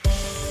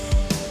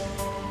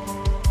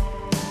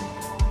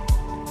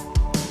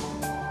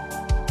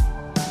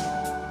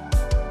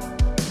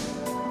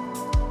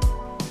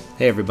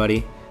Hey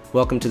everybody,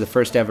 welcome to the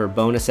first ever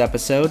bonus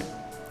episode.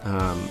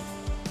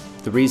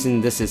 The reason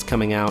this is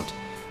coming out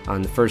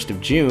on the 1st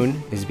of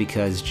June is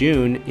because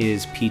June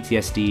is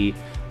PTSD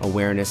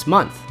Awareness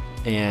Month.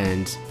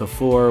 And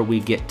before we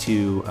get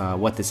to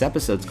what this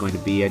episode's going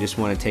to be, I just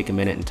want to take a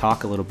minute and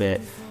talk a little bit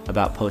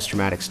about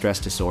post-traumatic stress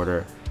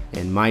disorder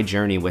and my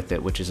journey with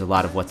it, which is a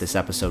lot of what this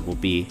episode will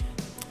be.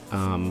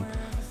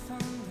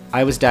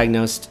 I was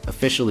diagnosed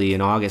officially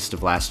in August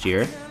of last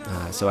year,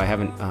 so I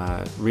haven't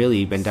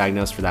really been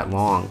diagnosed for that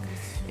long.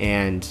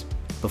 And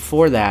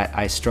before that,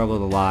 I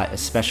struggled a lot,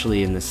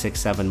 especially in the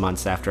 6-7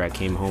 months after I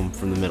came home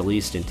from the Middle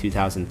East in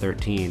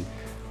 2013,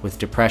 with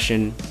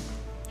depression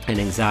and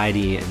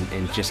anxiety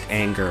and just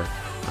anger.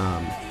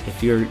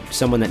 If you're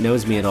someone that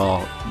knows me at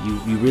all,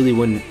 you really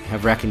wouldn't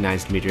have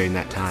recognized me during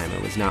that time. I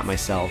was not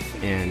myself,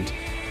 and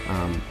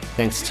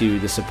thanks to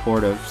the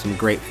support of some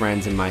great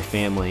friends in my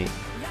family,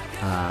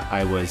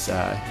 I was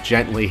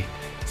gently,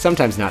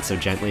 sometimes not so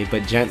gently,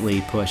 but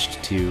gently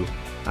pushed to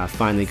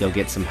finally go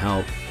get some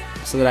help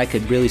so that I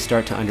could really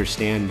start to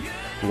understand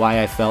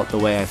why I felt the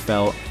way I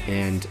felt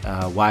and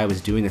why I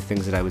was doing the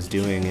things that I was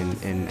doing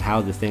and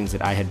how the things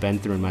that I had been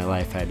through in my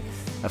life had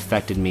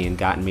affected me and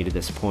gotten me to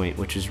this point,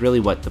 which is really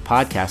what the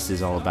podcast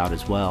is all about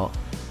as well.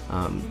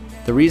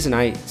 The reason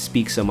I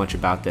speak so much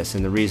about this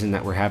and the reason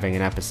that we're having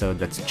an episode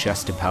that's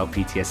just about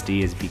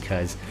PTSD is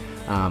because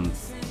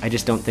I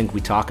just don't think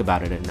we talk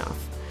about it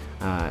enough.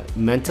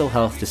 Mental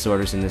health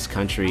disorders in this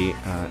country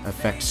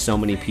affect so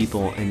many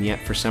people, and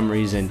yet for some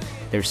reason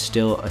there's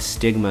still a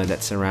stigma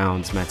that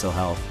surrounds mental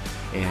health,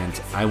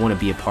 and I want to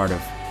be a part of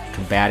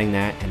combating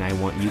that, and I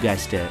want you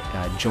guys to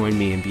join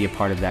me and be a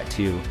part of that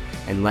too,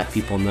 and let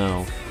people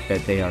know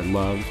that they are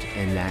loved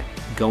and that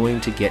going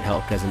to get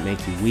help doesn't make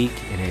you weak.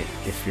 And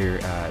if you're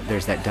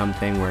there's that dumb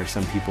thing where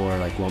some people are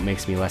like, well, it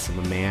makes me less of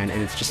a man,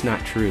 and it's just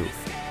not true.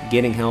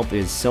 Getting help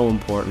is so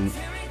important,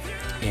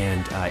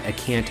 and I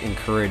can't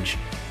encourage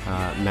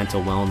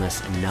mental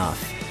wellness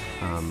enough.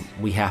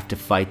 We have to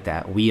fight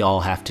that. We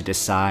all have to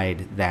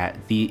decide that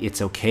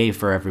it's okay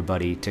for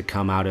everybody to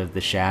come out of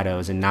the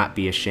shadows and not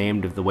be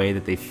ashamed of the way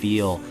that they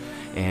feel,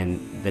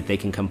 and that they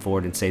can come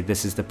forward and say,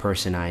 this is the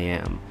person I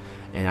am,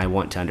 and I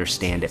want to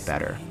understand it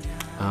better.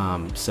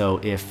 So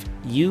if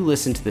you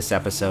listen to this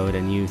episode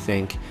and you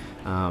think,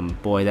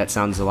 boy, that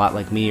sounds a lot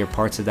like me, or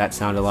parts of that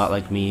sound a lot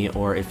like me,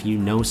 or if you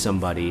know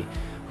somebody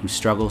who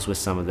struggles with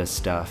some of this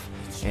stuff,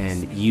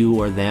 and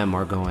you or them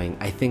are going,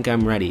 I think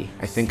I'm ready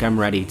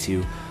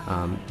to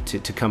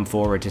come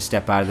forward, to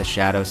step out of the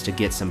shadows, to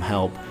get some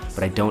help,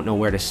 but I don't know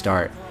where to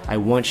start. I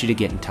want you to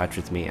get in touch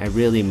with me. I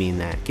really mean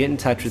that. Get in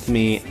touch with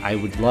me. I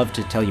would love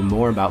to tell you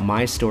more about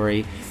my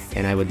story,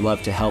 and I would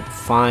love to help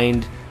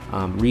find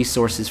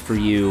resources for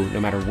you, no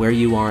matter where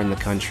you are in the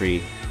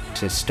country,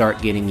 to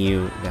start getting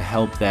you the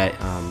help that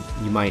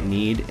you might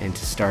need, and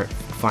to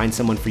find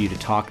someone for you to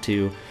talk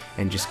to,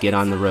 and just get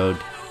on the road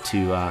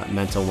to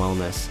mental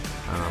wellness.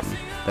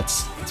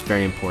 That's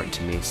very important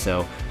to me.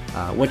 So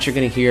what you're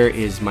going to hear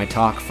is my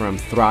talk from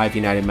Thrive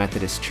United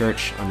Methodist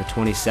Church on the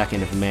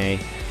 22nd of May.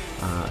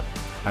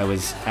 I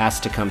was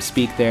asked to come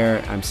speak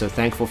there. I'm so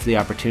thankful for the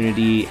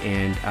opportunity,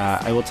 and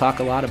I will talk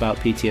a lot about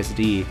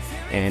PTSD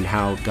and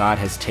how God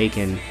has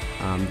taken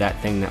that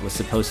thing that was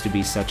supposed to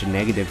be such a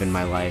negative in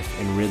my life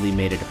and really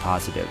made it a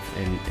positive,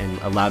 and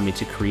allowed me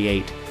to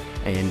create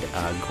and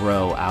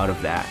grow out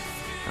of that.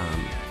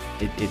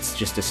 It's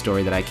just a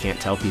story that I can't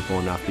tell people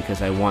enough,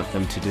 because I want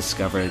them to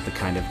discover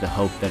the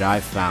hope that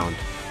I've found,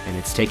 and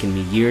it's taken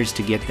me years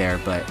to get there,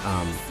 but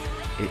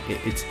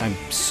I'm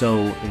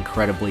so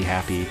incredibly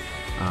happy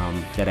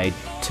that I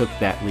took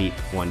that leap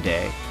one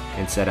day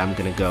and said, I'm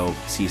going to go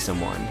see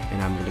someone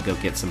and I'm going to go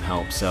get some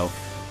help. So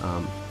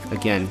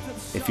again,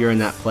 if you're in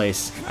that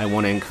place, I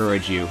want to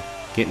encourage you,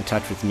 get in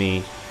touch with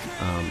me,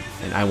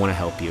 and I want to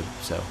help you.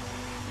 So,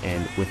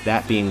 and with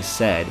that being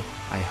said,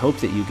 I hope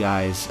that you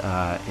guys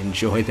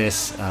enjoy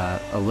this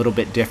a little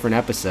bit different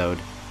episode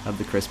of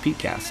the Chris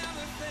Petecast.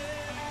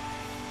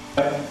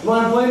 When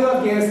I'm playing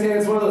Afghanistan,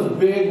 it's one of those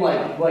big,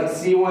 like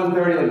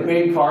C-130, like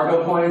big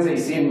cargo planes that you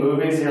see in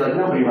movies, and you're like,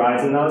 nobody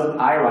rides in those.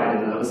 I ride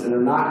in those, and they're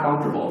not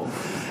comfortable.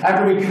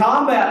 After we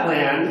combat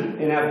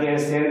land in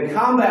Afghanistan, and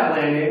combat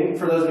landing,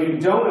 for those of you who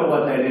don't know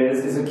what that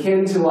is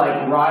akin to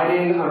like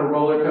riding on a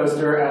roller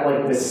coaster at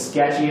like the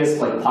sketchiest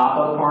like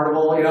pop-up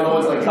carnival, you know, the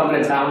ones like coming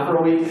to town for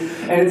a week.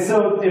 And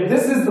so if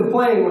this is the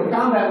plane, what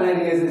combat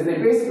landing is they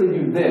basically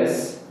do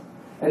this,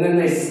 and then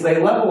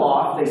they level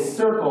off, they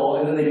circle,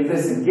 and then they do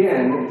this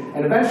again,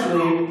 and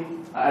eventually,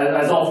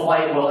 as all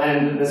flight will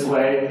end this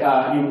way,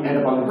 you end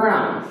up on the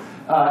ground,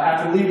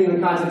 after leaving the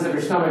contents of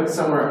your stomach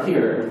somewhere up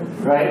here,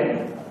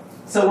 right?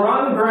 So we're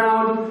on the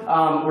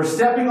ground, we're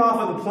stepping off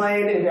of the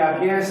plane into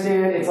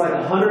Afghanistan. It's like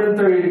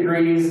 130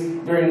 degrees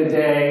during the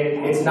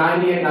day, it's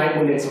 90 at night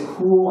when it's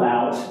cool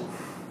out,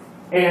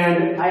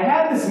 and I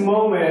had this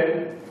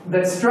moment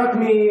that struck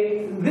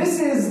me. This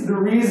is the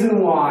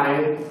reason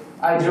why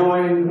I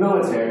joined the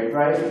military,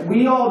 right?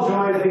 We all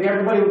joined, I think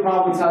everybody would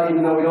probably tell you,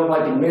 even though we don't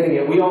like admitting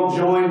it, we all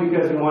joined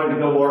because we wanted to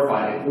go war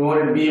fighting. We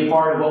wanted to be a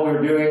part of what we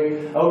were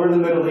doing over in the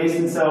Middle East.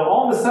 And so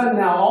all of a sudden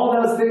now, all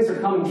those things are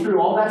coming true.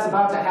 All that's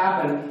about to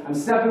happen. I'm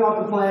stepping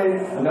off the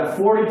plane, I've got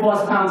 40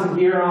 plus pounds of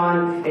gear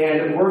on,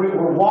 and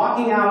we're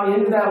walking out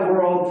into that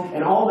world,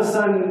 and all of a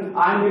sudden,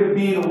 I'm going to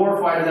be the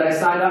war fighter that I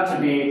signed up to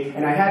be.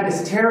 And I had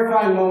this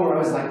terrifying moment where I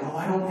was like, oh,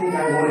 I don't think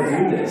I want to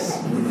do this.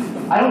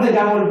 I don't think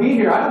I want to be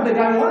here. I don't think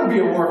I want to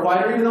be a war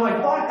fighter, even though I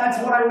thought that's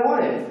what I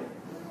wanted.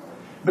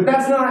 But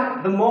that's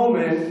not the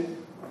moment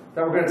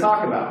that we're going to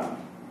talk about.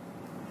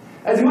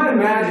 As you might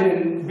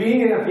imagine, being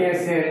in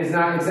Afghanistan is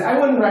not, I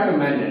wouldn't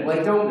recommend it.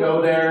 Like, don't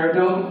go there,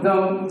 don't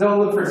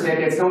look for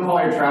tickets, don't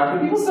call your travel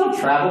agent. People still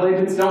travel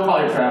agents, don't call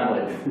your travel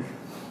agent.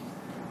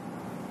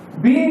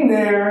 Being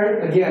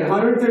there, again,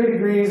 130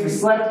 degrees, we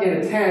slept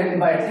in a tent,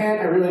 and by a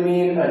tent I really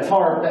mean a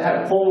tarp that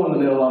had a pole in the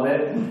middle of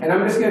it. And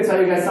I'm just going to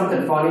tell you guys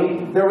something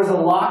funny. There was a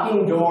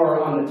locking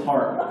door on the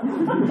tarp.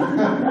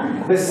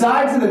 The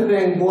sides of the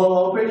thing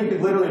blow open, you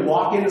could literally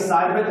walk in the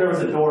side of it, there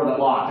was a door that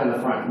locked in the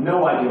front.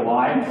 No idea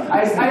why.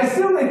 I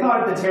assume they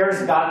thought if the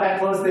terrorists got that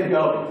close, they'd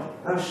go,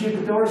 oh shoot,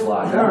 the door's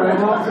locked. All right,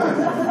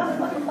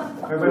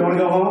 well, everybody want to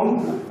go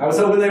home? I was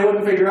hoping they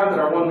wouldn't figure out that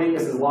our one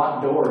weakness is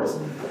locked doors.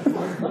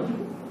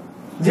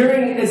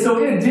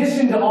 So in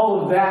addition to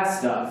all of that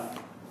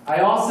stuff, I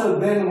also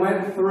then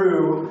went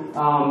through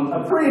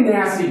a pretty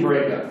nasty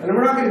breakup. And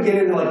we're not going to get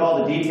into like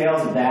all the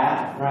details of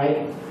that,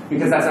 right?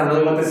 Because that's not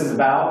really what this is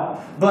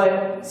about.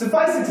 But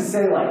suffice it to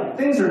say, like,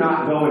 things are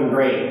not going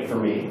great for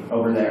me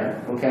over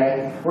there,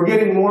 okay? We're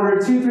getting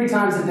mortared 2-3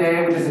 times a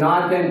day, which is an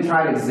odd thing to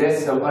try and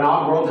exist, an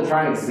odd world to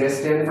try and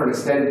exist in for an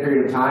extended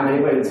period of time.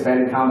 Anybody that's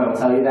been in combat will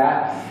tell you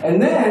that.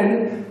 And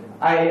then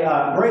I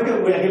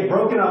get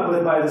broken up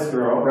with by this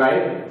girl,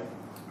 right?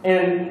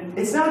 And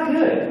it's not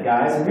good,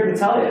 guys. I'm here to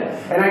tell you.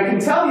 And I can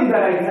tell you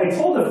that I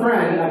told a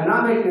friend, I'm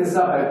not making this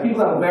up, I have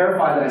people that will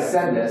verify that I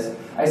said this.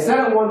 I said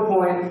at one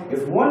point,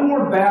 if one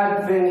more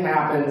bad thing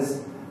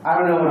happens, I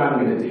don't know what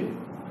I'm going to do.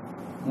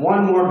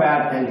 One more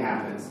bad thing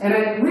happens.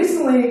 And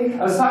recently,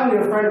 I was talking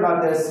to a friend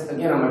about this,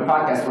 again, on my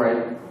podcast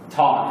where I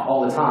talk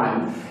all the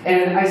time.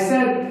 And I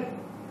said,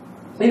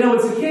 you know,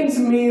 it's akin to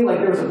me like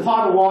there was a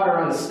pot of water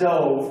on the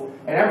stove,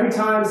 and every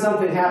time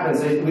something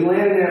happens, we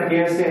landed in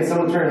Afghanistan,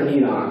 someone turned the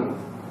heat on.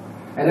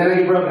 And then I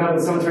get broken up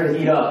and someone turns the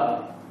heat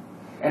up.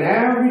 And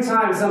every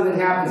time something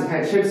happens, it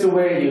kind of chips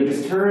away at you, it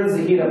just turns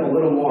the heat up a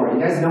little more. You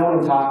guys know what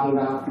I'm talking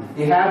about?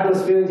 You have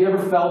those feelings? You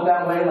ever felt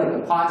that way? Like the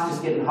pot's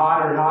just getting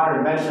hotter and hotter,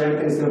 and eventually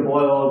everything's going to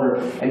boil over,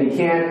 and you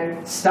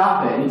can't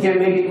stop it. You can't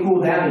make it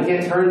cool down. You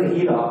can't turn the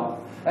heat off.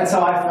 That's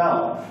how I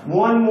felt.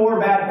 One more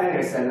bad thing,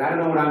 I said, and I don't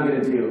know what I'm going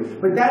to do.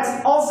 But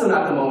that's also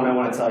not the moment I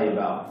want to tell you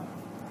about.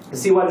 You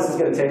see why this is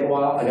going to take a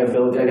while? I got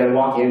to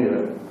walk you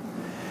into it.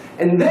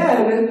 And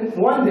then,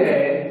 one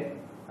day,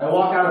 I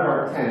walk out of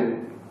our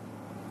tent,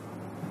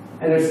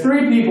 and there's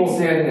 3 people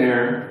standing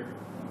there.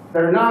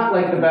 They're not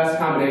like the best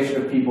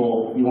combination of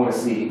people you want to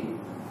see.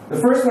 The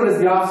first one is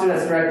the officer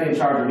that's directly in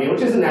charge of me,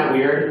 which isn't that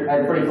weird. I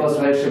had a pretty close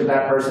relationship with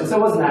that person, so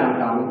it wasn't that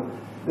uncommon.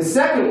 The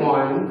second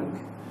one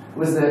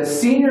was the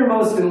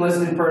senior-most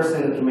enlisted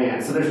person in the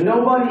command. So there's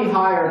nobody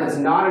higher that's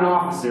not an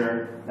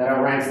officer that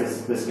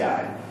outranks this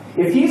guy.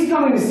 If he's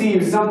coming to see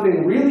you,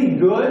 something really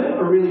good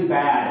or really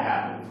bad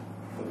happened,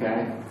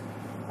 okay?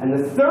 And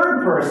the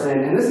third person,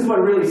 and this is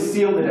what really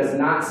sealed it as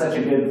not such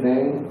a good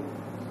thing,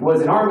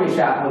 was an army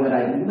chaplain that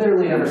I'd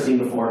literally never seen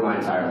before in my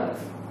entire life.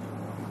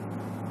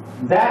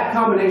 That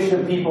combination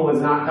of people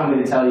is not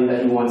coming to tell you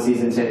that you won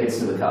season tickets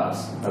to the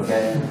Cubs,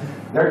 okay?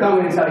 They're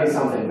coming to tell you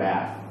something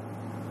bad.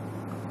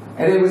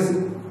 And it was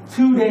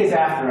 2 days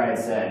after I had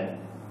said,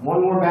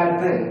 one more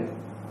bad thing.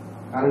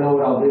 I don't know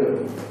what I'll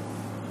do.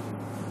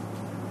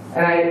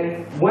 And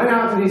I went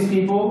out to these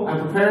people,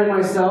 I'm preparing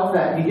myself,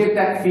 that you get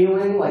that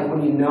feeling like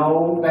when you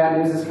know bad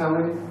news is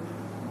coming.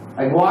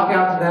 I walk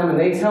out to them and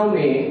they tell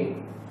me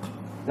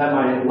that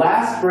my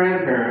last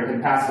grandparent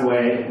had passed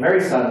away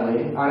very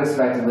suddenly,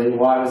 unexpectedly,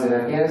 while I was in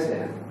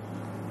Afghanistan.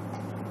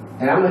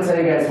 And I'm going to tell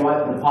you guys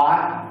what, the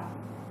pot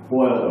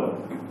boiled over.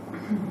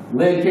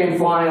 Lid came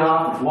flying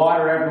off,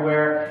 water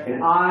everywhere,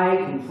 and I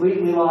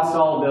completely lost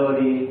all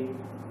ability.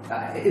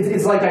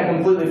 It's like I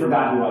completely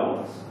forgot who I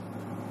was.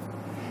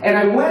 And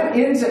I went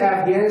into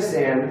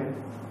Afghanistan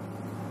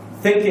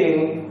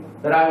thinking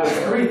that I was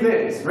 3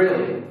 things,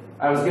 really.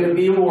 I was going to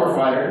be a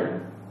warfighter.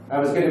 I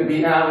was a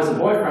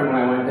boyfriend when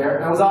I went there.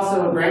 And I was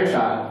also a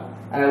grandchild.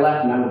 And I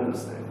left none of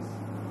those things.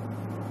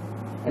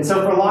 And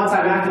so for a long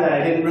time after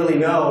that, I didn't really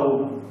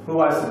know who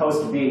I was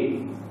supposed to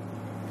be.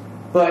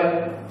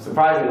 But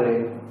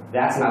surprisingly,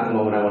 that's not the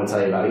moment I want to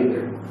tell you about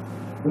either.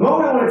 The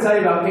moment I want to tell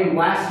you about came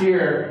last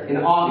year in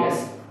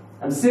August.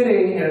 I'm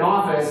sitting in an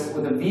office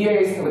with a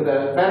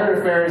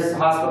Veteran Affairs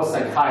hospital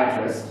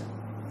psychiatrist,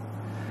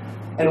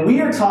 and we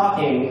are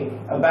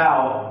talking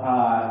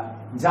about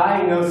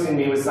diagnosing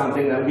me with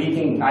something that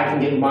I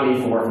can get money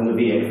for from the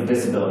VA for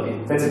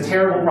disability. That's a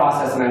terrible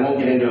process, and I won't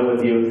get into it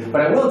with you. But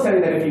I will tell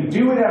you that if you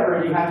do it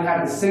ever, you have to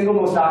have the single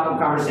most awkward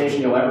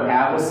conversation you'll ever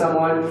have with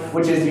someone,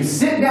 which is you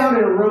sit down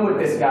in a room with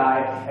this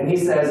guy, and he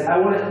says,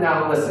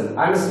 now listen,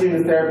 I'm a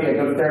student of therapy, I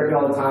go to therapy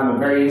all the time, I'm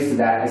very used to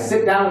that. I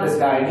sit down with this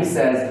guy, and he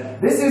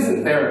says, this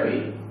isn't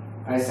therapy.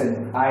 I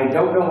said, I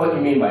don't know what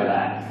you mean by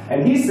that.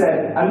 And he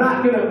said, we're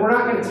not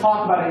gonna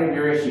talk about any of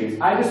your issues.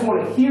 I just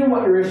want to hear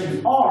what your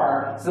issues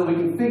are so we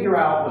can figure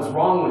out what's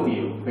wrong with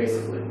you,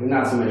 basically, in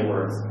not so many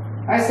words.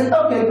 I said,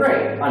 okay,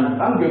 great,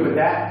 I'm good with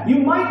that. You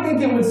might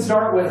think it would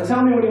start with,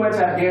 tell me when you went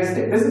to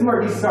Afghanistan. This is where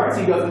he starts.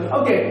 He goes,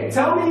 okay,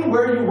 tell me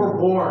where you were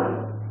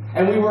born.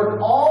 And we work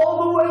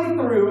all the way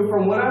through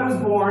from when I was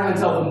born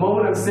until the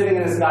moment I'm sitting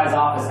in this guy's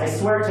office. I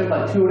swear it took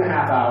like 2.5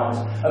 hours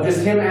of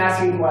just him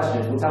asking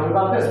questions. Well, tell me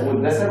about this.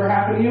 Would this ever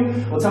happen to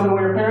you? Well, tell me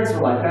what your parents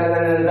were like.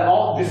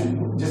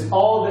 Just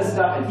all of this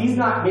stuff. And he's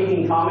not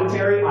making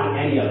commentary on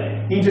any of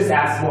it. He just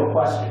asks more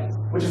questions,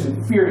 which is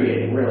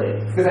infuriating, really.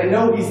 Because I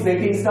know he's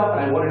thinking stuff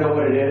and I want to know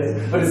what it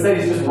is, but instead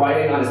he's just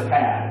writing on his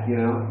pad, you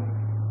know?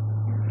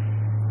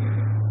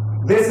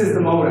 This is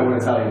the moment I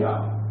want to tell you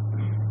about.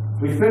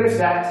 We finished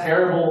that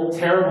terrible,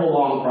 terrible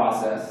long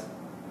process.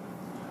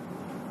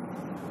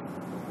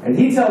 And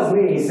he tells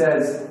me, he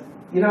says,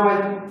 you know,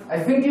 I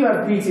think you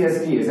have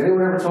PTSD. Has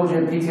anyone ever told you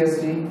you have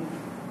PTSD?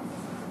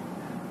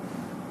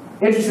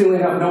 Interestingly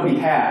enough, nobody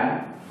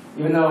had,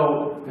 even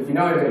though, if you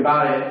know anything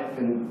about it,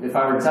 and if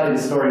I were to tell you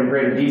the story in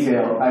greater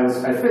detail, I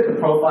fit the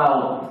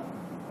profile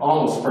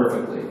almost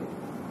perfectly.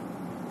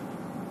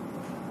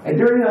 And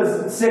during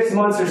those 6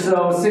 months or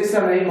so, 6,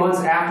 7, 8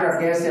 months after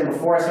Afghanistan,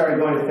 before I started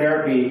going to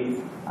therapy,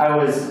 I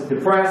was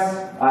depressed,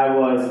 I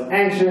was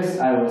anxious,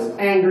 I was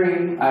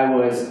angry, I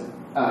was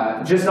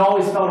just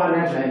always felt on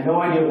edge. I had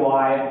no idea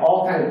why,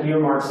 all kind of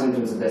earmarked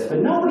symptoms of this. But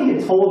nobody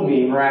had told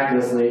me,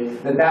 miraculously,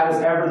 that that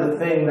was ever the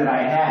thing that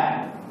I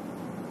had.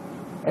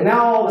 And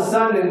now all of a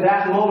sudden, in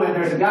that moment,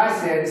 there's a guy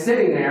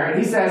sitting there, and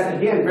he says,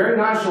 again, very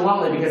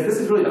nonchalantly, because this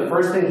is really the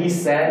first thing he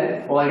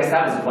said. Well, I guess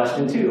that was a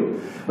question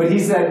too. But he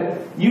said,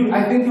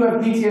 I think you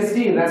have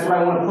PTSD, and that's what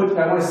I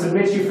want to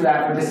submit you for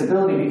that for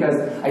disability, because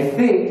I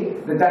think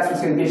that's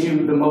what's going to get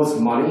you the most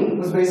money,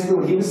 was basically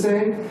what he was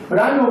saying. But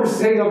I'm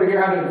sitting over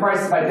here having a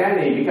crisis of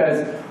identity,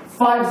 because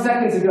 5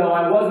 seconds ago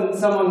I wasn't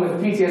someone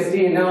with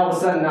PTSD, and now all of a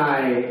sudden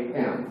I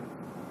am.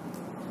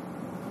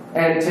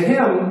 And to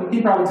him,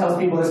 he probably tells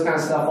people this kind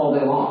of stuff all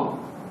day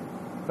long.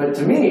 But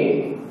to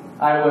me,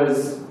 I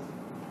was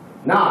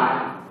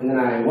not, and then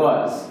I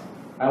was.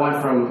 I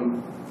went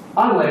from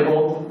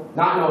unlabeled,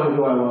 not knowing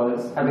who I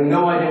was, having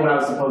no idea what I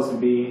was supposed to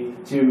be,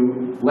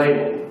 to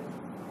labeled.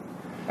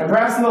 And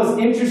perhaps the most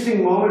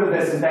interesting moment of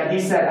this is that he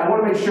said, I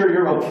want to make sure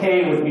you're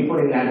okay with me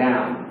putting that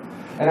down.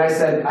 And I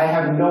said, I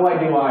have no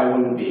idea why I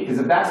wouldn't be, because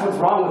if that's what's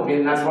wrong with me,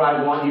 then that's what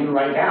I want you to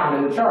write down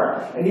in the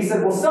chart. And he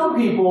said, well, some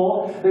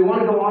people, they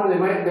want to go on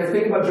and they're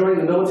thinking about joining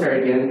the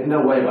military again.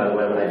 No way, by the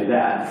way, would I do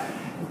that.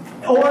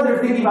 Or they're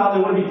thinking about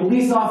they want to be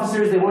police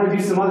officers, they want to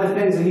do some other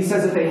things. And he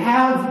says if they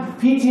have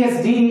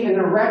PTSD in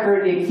their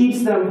record,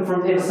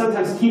 it'll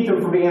sometimes keep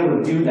them from being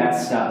able to do that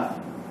stuff.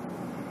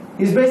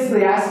 He's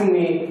basically asking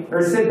me, or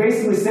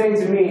basically saying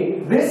to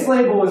me, this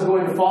label is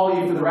going to follow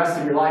you for the rest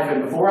of your life,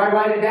 and before I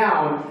write it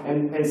down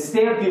and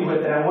stamp you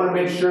with it, I want to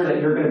make sure that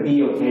you're going to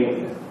be okay with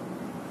it.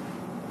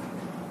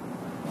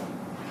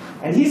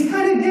 And he's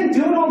kind of again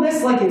doing all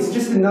this like it's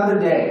just another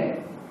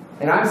day.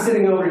 And I'm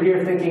sitting over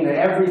here thinking that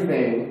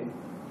everything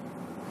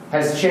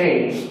has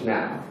changed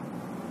now.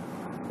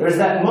 There's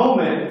that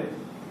moment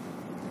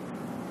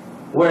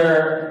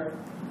where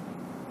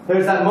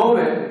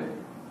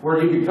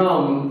you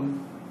become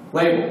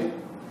labeled.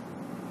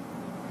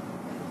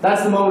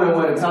 That's the moment I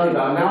want to tell you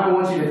about. Now I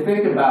want you to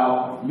think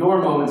about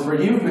your moments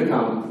where you've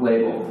become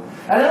labeled.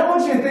 And I don't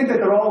want you to think that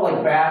they're all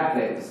like bad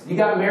things. You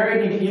got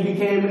married, you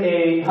became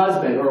a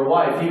husband or a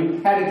wife.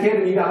 You had a kid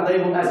and you got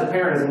labeled as a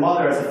parent, as a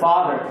mother, as a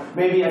father,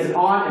 maybe as an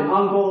aunt, an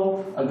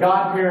uncle, a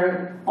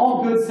godparent,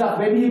 all good stuff.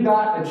 Maybe you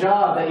got a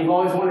job that you've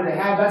always wanted to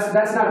have.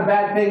 That's not a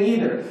bad thing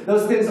either.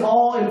 Those things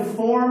all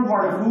inform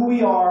part of who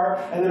we are,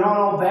 and they're not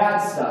all bad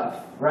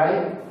stuff,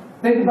 right?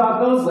 Think about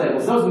those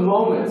labels, those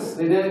moments.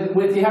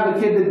 If you have a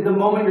kid, the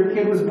moment your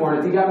kid was born,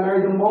 if you got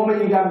married, the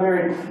moment you got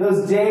married,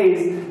 those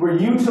days where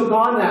you took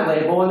on that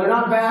label, and they're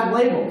not bad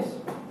labels.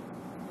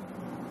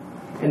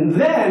 And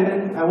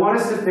then I want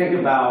us to think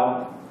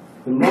about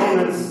the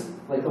moments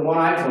like the one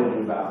I told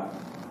you about,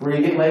 where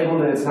you get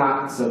labeled and it's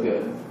not so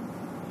good.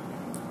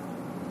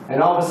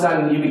 And all of a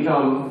sudden you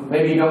become,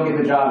 maybe you don't get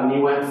the job and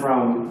you went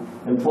from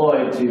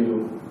employed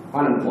to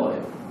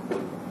unemployed.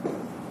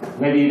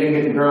 Maybe you didn't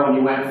get the girl and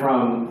you went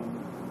from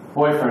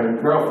boyfriend,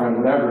 girlfriend,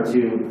 whatever,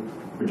 to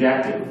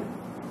rejected.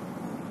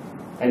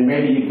 And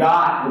maybe you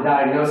got the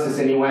diagnosis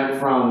and you went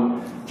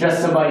from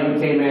just somebody who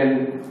came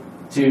in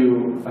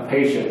to a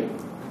patient,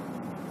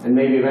 and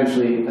maybe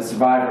eventually a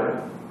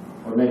survivor,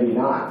 or maybe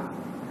not.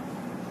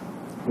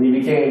 When you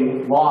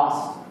became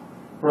lost,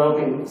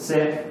 broken,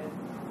 sick,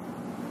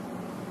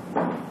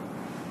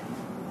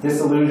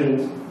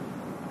 disillusioned,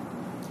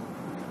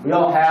 We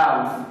all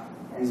have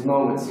these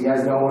moments. You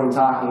guys know what I'm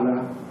talking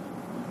about.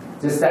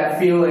 Just that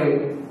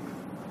feeling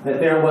that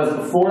there was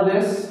before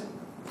this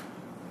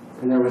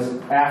and there was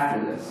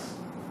after this.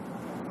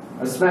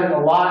 I've spent a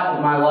lot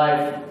of my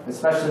life,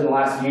 especially in the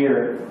last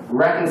year,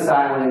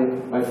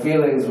 reconciling my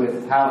feelings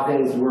with how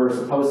things were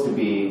supposed to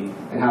be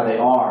and how they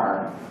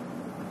are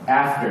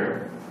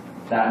after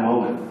that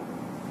moment.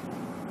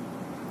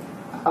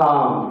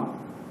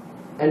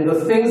 And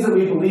the things that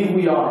we believe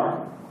we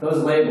are,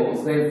 those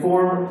labels, they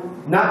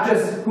inform not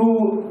just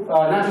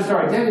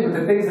our identity,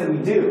 but the things that we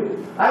do.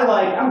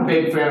 I'm a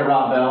big fan of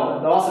Rob Bell.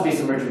 There'll also be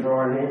some Richard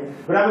Rohr in here.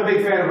 But I'm a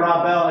big fan of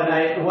Rob Bell,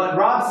 and what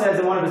Rob says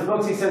in one of his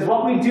books, he says,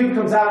 what we do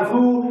comes out of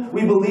who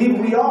we believe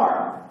we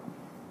are.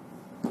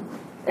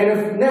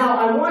 And now,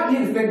 I want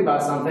you to think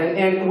about something.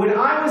 And when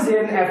I was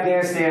in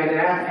Afghanistan, and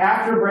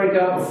after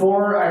breakup,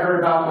 before I heard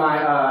about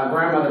my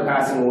grandmother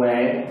passing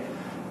away,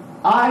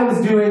 I was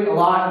doing a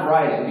lot of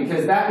writing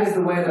because that is the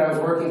way that I was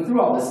working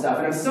through all this stuff.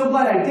 And I'm so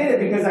glad I did it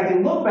because I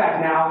can look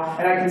back now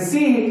and I can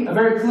see a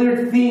very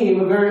clear theme,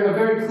 a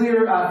very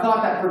clear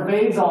thought that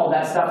pervades all of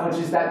that stuff,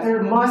 which is that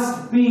there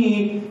must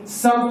be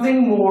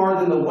something more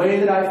than the way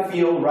that I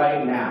feel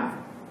right now.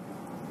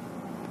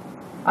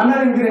 I'm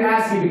not even going to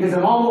ask you because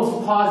I'm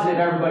almost positive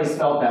everybody's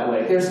felt that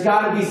way. There's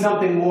got to be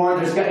something more.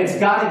 It's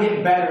got to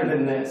get better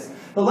than this.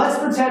 But let's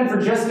pretend for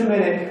just a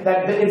minute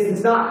that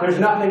it's not. There's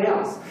nothing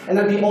else. And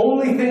that the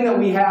only thing that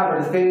we have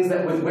are the things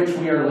with which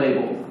we are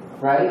labeled.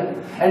 Right?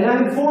 And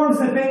that informs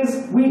the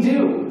things we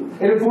do.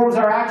 It informs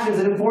our actions.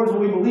 It informs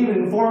what we believe. It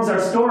informs our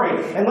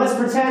story. And let's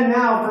pretend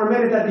now for a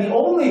minute that the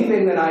only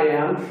thing that I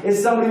am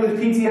is somebody with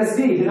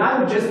PTSD. Then I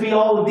would just be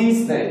all of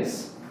these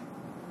things.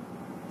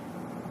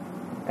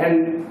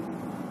 And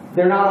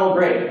they're not all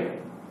great.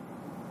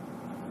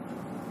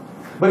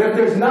 But if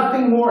there's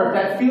nothing more, if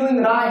that feeling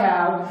that I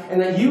have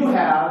and that you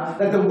have,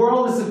 that the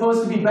world is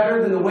supposed to be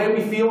better than the way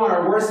we feel on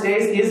our worst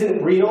days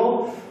isn't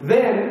real,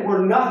 then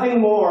we're nothing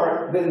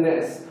more than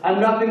this. I'm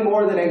nothing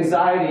more than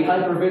anxiety,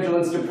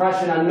 hypervigilance,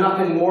 depression. I'm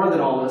nothing more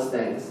than all those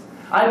things.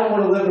 I don't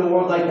want to live in a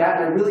world like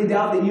that, and I really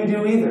doubt that you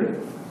do either.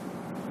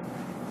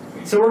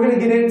 So we're going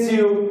to get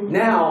into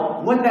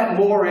now what that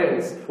more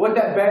is, what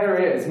that better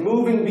is,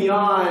 moving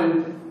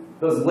beyond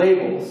those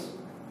labels.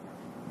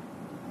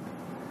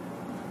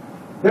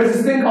 There's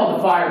this thing called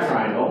the fire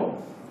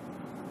triangle.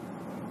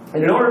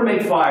 And in order to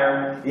make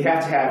fire, you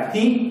have to have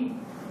heat,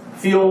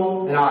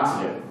 fuel, and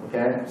oxygen.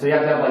 Okay? So you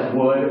have to have like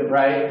wood,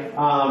 right?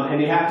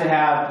 And you have to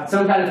have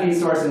some kind of heat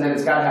source, and then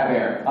it's got to have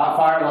air.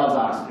 Fire loves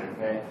oxygen.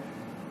 Okay?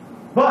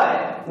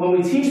 But when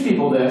we teach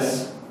people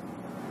this,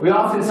 we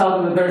often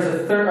tell them that there's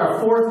a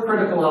fourth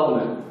critical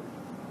element.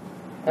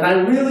 And I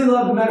really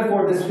love the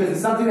metaphor of this because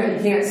it's something that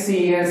you can't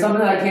see, and it's something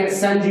that I can't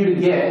send you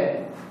to get.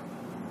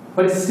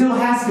 But it still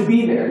has to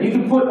be there. You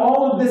can put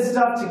all of this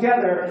stuff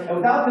together, and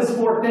without this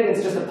fourth thing,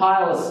 it's just a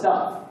pile of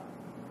stuff.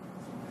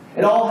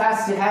 It all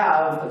has to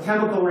have a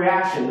chemical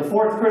reaction. The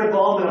fourth critical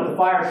element of the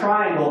fire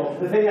triangle,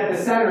 the thing at the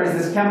center is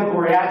this chemical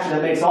reaction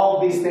that makes all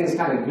of these things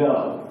kind of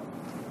go.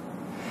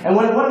 And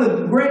one of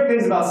the great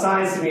things about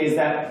science to me is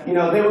that,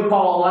 they would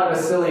call a lot of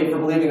us silly for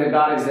believing that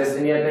God exists,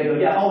 and yet they go,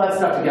 yeah, all that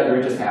stuff together,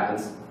 it just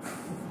happens.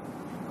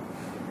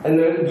 And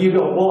then you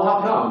go, well,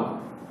 how come?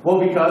 Well,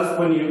 because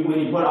when you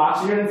put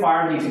oxygen and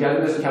fire and heat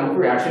together, there's a chemical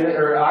reaction,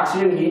 or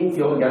oxygen, heat, and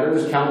fuel together,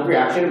 there's a chemical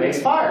reaction, it makes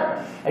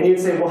fire. And you'd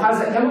say, well, how does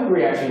that chemical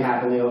reaction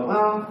happen? They go,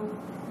 well,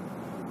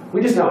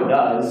 we just know it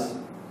does.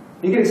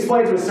 You can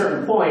explain to a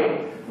certain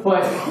point,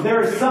 but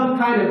there is some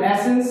kind of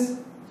essence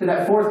to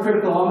that fourth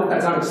critical element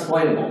that's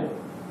unexplainable.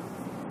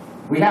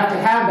 We have to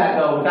have that,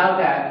 though. Without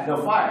that, no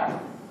fire.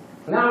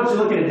 Now I want you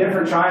to look at a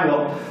different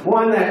triangle,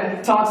 one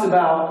that talks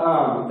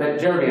about, that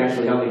Jeremy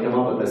actually helped me come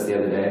up with this the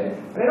other day.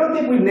 And I don't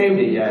think we've named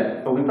it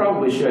yet, but we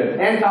probably should,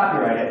 and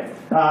copyright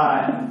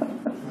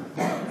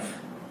it.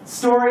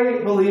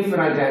 Story, belief, and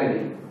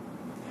identity.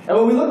 And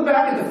when we look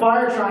back at the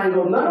fire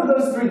triangle, none of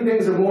those three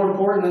things are more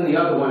important than the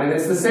other one, and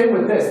it's the same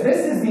with this.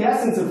 This is the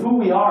essence of who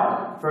we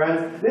are,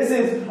 friends. This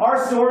is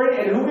our story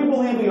and who we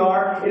believe we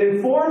are. It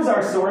informs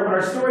our story, but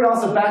our story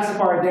also backs up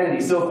our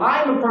identity. So if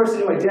I'm a person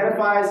who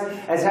identifies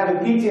as having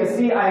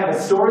PTSD, I have a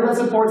story that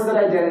supports that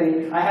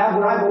identity. I have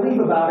what I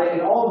believe about it,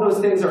 and all of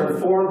those things are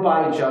informed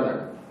by each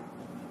other.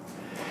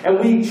 And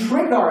we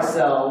trick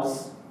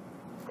ourselves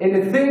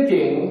into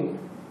thinking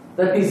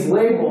that these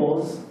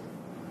labels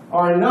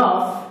are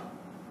enough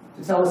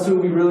to tell us who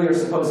we really are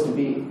supposed to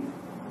be.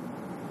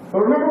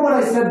 But remember what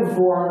I said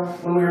before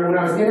when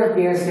I was in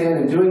Afghanistan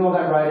and doing all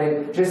that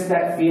writing, just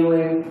that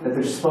feeling that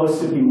there's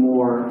supposed to be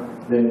more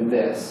than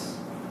this.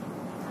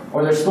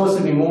 Or there's supposed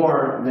to be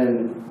more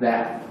than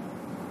that.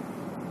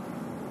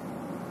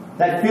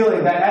 That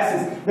feeling, that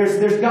essence,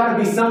 there's got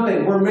to be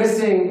something. We're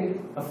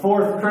missing a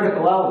fourth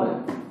critical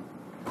element.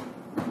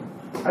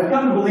 I've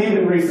come to believe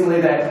in recently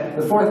that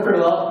the fourth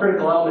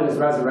critical element is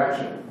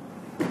resurrection.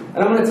 And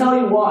I'm going to tell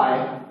you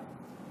why.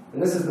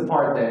 And this is the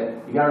part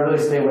that you got to really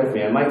stay with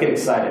me. I might get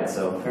excited,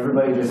 so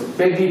everybody just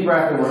big deep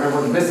breath, and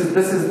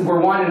we're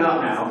winding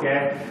up now,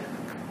 okay?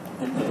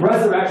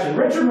 Resurrection.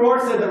 Richard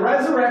Rohr said that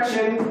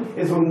resurrection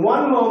is when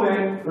one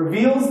moment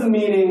reveals the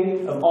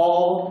meaning of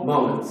all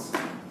moments.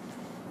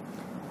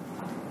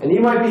 And you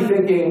might be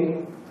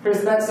thinking,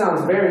 Chris, that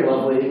sounds very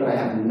lovely, but I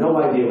have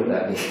no idea what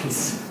that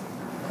means.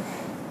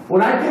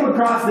 When I came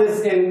across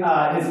this in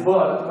his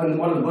book, in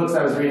one of the books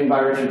I was reading by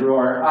Richard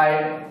Rohr,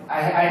 I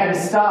had to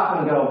stop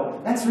and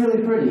go, that's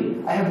really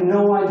pretty. I have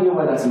no idea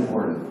why that's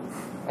important.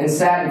 And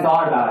sat and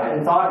thought about it,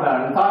 and thought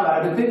about it, and thought about it.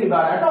 I've been thinking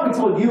about it. I probably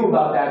told you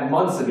about that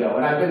months ago,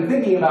 and I've been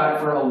thinking about it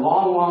for a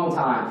long, long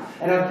time.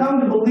 And I've come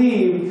to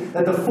believe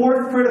that the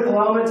fourth critical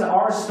element to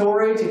our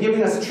story, to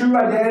giving us true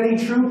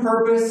identity, true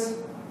purpose,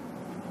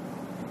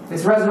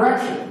 is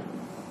resurrection.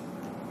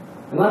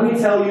 And let me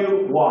tell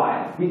you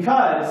why.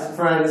 Because,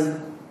 friends,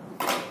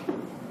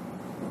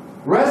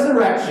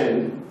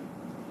 resurrection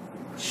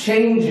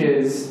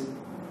changes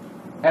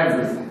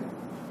everything.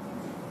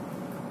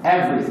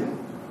 Everything.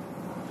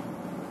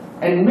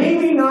 And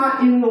maybe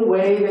not in the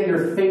way that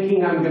you're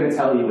thinking I'm going to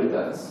tell you it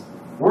does.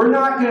 We're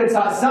not going to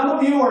talk. Some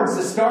of you are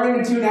just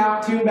starting to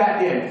tune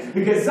back in.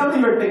 Because some of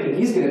you are thinking,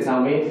 he's going to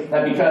tell me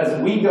that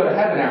because we go to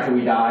heaven after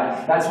we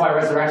die, that's why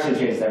resurrection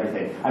changes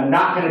everything. I'm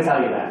not going to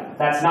tell you that.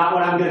 That's not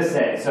what I'm going to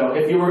say. So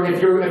if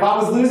I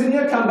was losing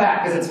you, come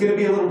back, because it's going to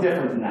be a little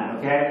different than that,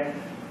 okay?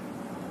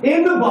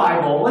 In the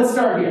Bible, let's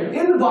start here.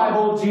 In the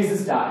Bible,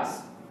 Jesus dies.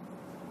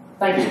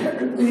 Thank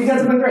you. You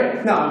guys have been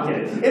great. No, I'm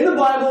kidding. In the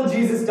Bible,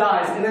 Jesus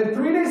dies, and then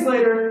 3 days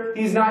later,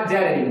 he's not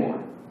dead anymore.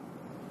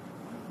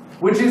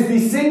 Which is the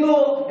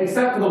single,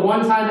 except for the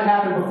one time it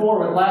happened before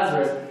with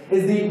Lazarus,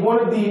 is one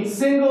of the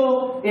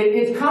single,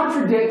 it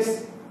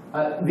contradicts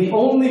the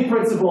only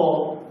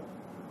principle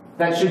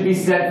that should be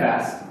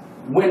steadfast.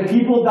 When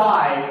people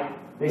die,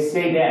 they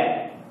stay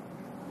dead.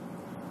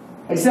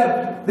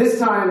 Except this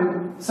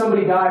time,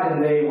 somebody died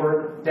and they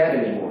weren't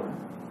dead anymore.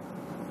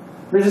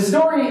 There's a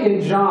story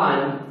in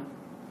John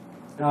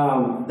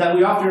that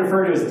we often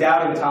refer to as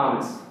doubting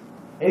Thomas.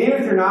 And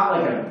even if you're not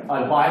like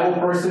a Bible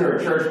person or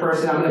a church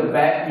person, I'm going to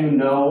bet you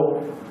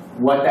know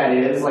what that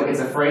is. Like it's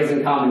a phrase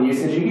in common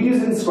usage. You can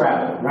use it in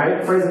Scrabble,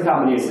 right? Phrase in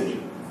common usage.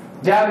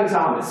 Doubting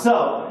Thomas.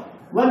 So,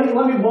 let me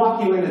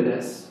walk you into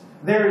this.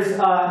 There's,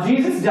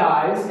 Jesus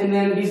dies, and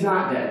then he's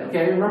not dead,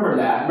 okay? Remember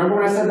that. Remember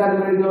when I said that a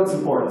minute ago? It's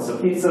important, so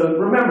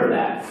remember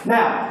that.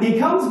 Now, he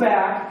comes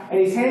back, and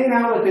he's hanging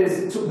out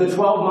with the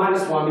 12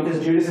 minus 1,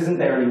 because Judas isn't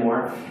there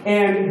anymore.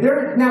 And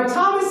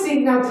Thomas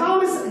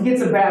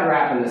gets a bad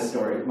rap in this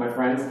story, my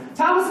friends.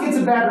 Thomas gets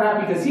a bad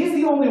rap because he's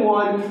the only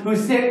one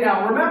who's standing.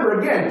 Now, remember,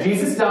 again,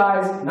 Jesus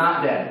dies,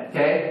 not dead,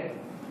 okay?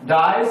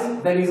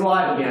 Dies, then he's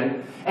alive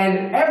again.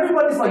 And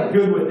everybody's, like,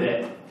 good with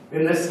it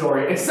in this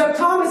story, except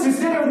Thomas, who's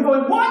sitting there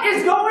going, what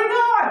is going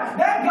on?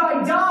 That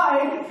guy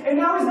died, and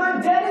now he's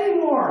not dead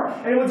anymore.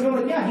 And everyone's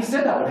going, yeah, he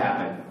said that would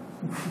happen.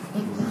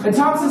 And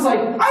Thomas is like,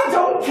 I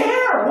don't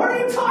care. What are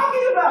you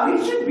talking about?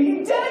 He should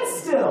be dead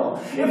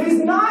still. If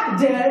he's not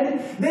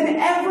dead, then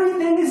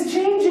everything is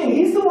changing.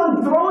 He's the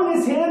one throwing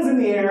his hands in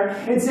the air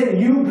and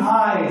saying, you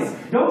guys,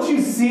 don't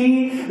you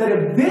see that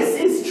if this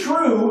is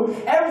true,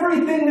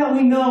 everything that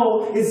we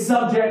know is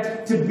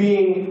subject to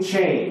being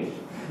changed?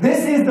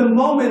 This is the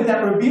moment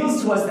that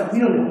reveals to us that we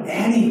don't know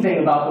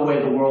anything about the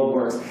way the world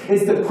works.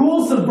 It's the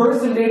cool,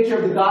 subversive nature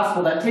of the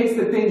gospel that takes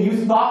the thing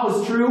you thought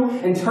was true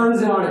and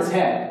turns it on its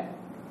head.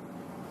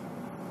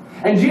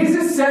 And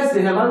Jesus says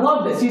to him, I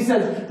love this, he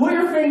says, put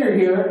your finger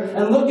here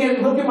and look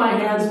at my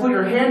hands, put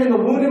your hand in the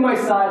wound in my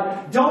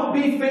side, don't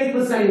be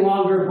faithless any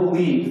longer,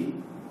 believe.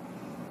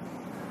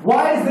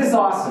 Why is this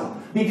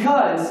awesome?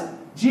 Because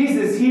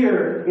Jesus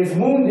here is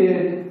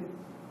wounded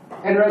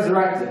and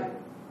resurrected.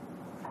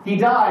 He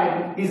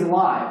died, he's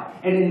alive.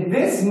 And in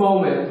this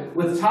moment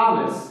with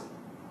Thomas,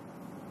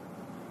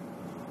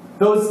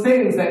 those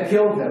things that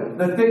killed him,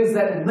 the things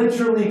that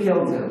literally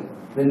killed him,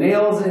 the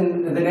nails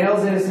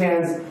in his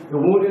hands, the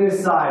wound in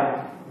his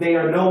side, they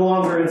are no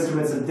longer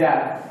instruments of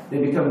death. They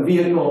become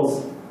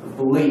vehicles of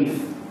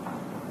belief.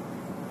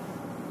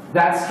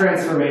 That's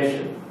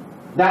transformation.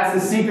 That's the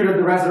secret of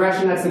the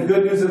resurrection. That's the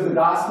good news of the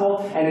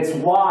gospel. And it's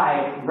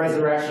why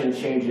resurrection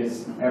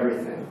changes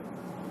everything.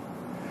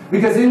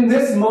 Because in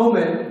this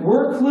moment,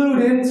 we're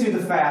clued into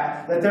the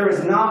fact that there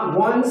is not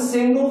one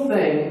single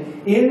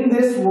thing in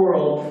this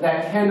world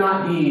that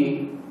cannot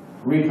be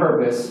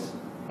repurposed,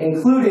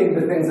 including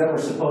the things that were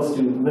supposed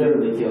to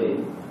literally kill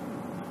you.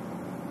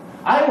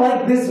 I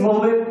like this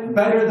moment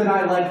better than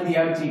I like the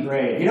empty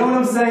grave. You know what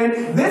I'm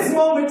saying? This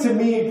moment to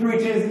me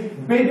preaches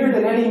bigger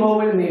than any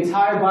moment in the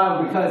entire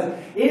Bible, because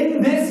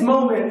in this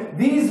moment,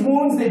 these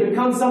wounds, they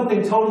become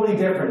something totally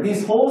different.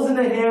 These holes in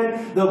the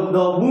hand, the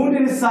wound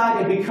in his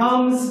side, it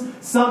becomes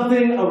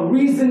something, a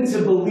reason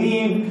to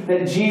believe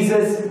that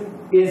Jesus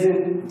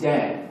isn't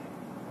dead.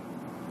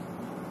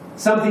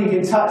 Something you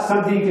can touch,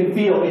 something you can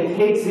feel. It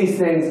takes these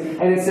things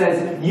and it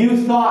says,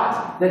 you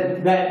thought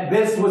that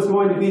this was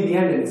going to be the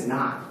end, and it's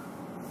not.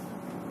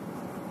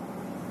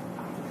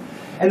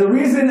 And the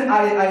reason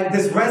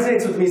this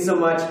resonates with me so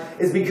much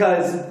is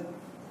because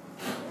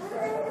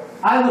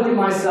I look at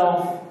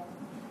myself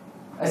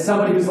as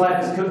somebody whose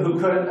life could have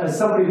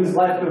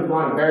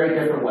gone a very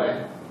different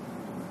way.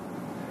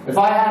 If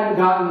I hadn't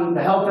gotten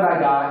the help that I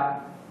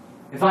got,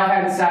 if I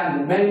hadn't sat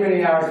in many,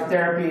 many hours of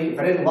therapy, if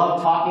I didn't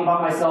love talking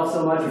about myself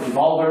so much, which we've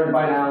all learned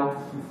by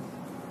now,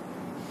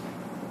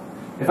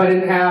 if I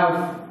didn't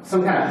have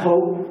some kind of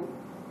hope,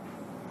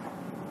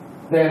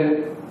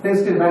 then things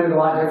could have ended a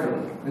lot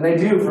differently. And they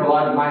do for a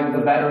lot of the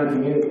veteran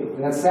community.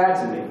 And that's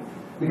sad to me,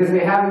 because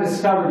they haven't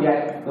discovered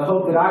yet the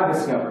hope that I've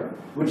discovered,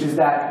 which is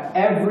that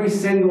every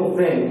single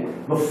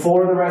thing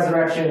before the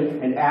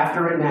resurrection and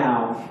after it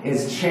now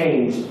is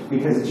changed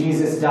because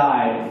Jesus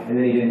died and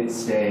then he didn't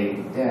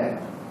stay dead.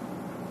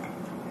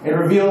 It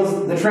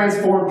reveals the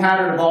transformed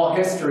pattern of all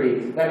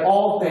history, that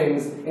all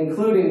things,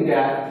 including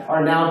death,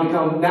 are now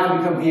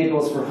become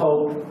vehicles for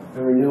hope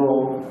and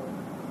renewal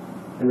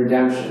and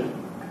redemption.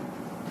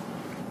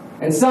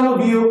 And some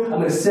of you, I'm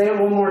going to say it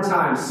one more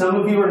time, some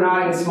of you are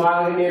nodding and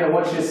smiling at me, and I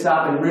want you to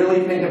stop and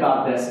really think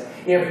about this.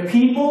 If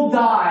people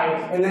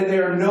die and then they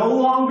are no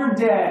longer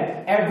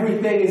dead,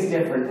 everything is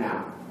different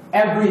now.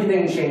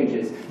 Everything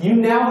changes. You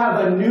now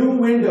have a new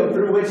window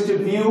through which to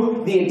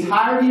view the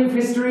entirety of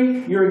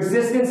history, your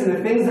existence, and the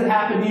things that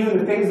happen to you and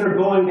the things that are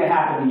going to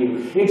happen to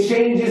you. It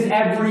changes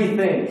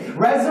everything.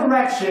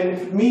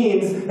 Resurrection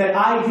means that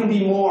I can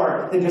be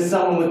more than just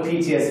someone with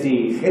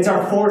PTSD. It's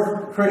our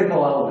fourth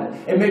critical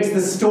element. It makes the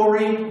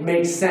story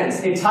make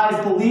sense. It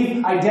ties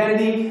belief,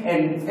 identity,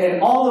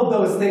 and all of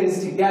those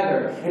things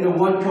together into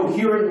one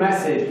coherent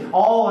message,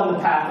 all on the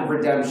path of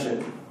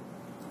redemption.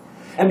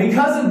 And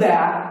because of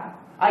that,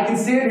 I can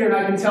stand here and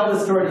I can tell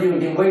this story to you and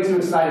get way too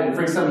excited and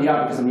freak some of you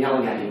out because I'm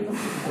yelling at you.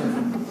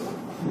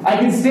 I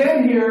can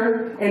stand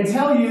here and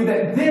tell you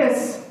that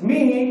this,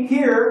 me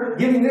here,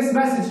 giving this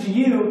message to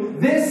you,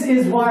 this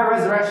is why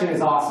resurrection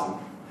is awesome.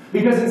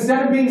 Because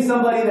instead of being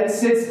somebody that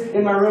sits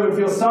in my room and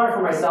feels sorry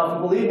for myself,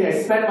 and believe me,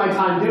 I spent my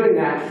time doing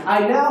that,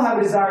 I now have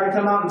a desire to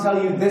come out and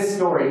tell you this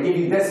story, and give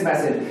you this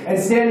message, and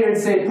stand here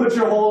and say, put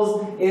your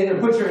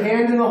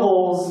hand in the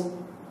holes,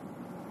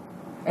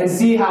 and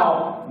see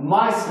how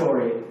my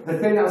story, the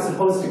thing that was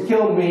supposed to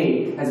kill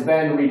me, has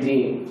been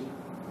redeemed.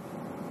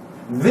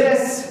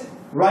 This,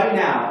 right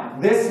now,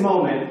 this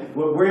moment,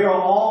 what we are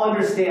all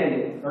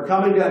understanding, or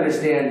coming to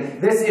understand,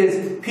 this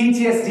is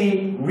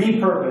PTSD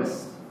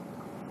repurposed.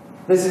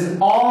 This is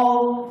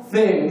all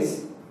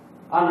things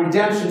on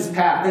redemption's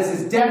path. This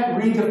is death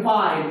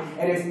redefined,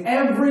 and it's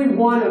every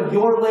one of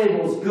your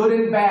labels, good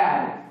and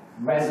bad,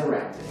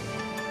 resurrected.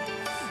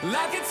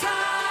 Like a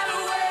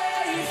tidal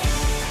wave.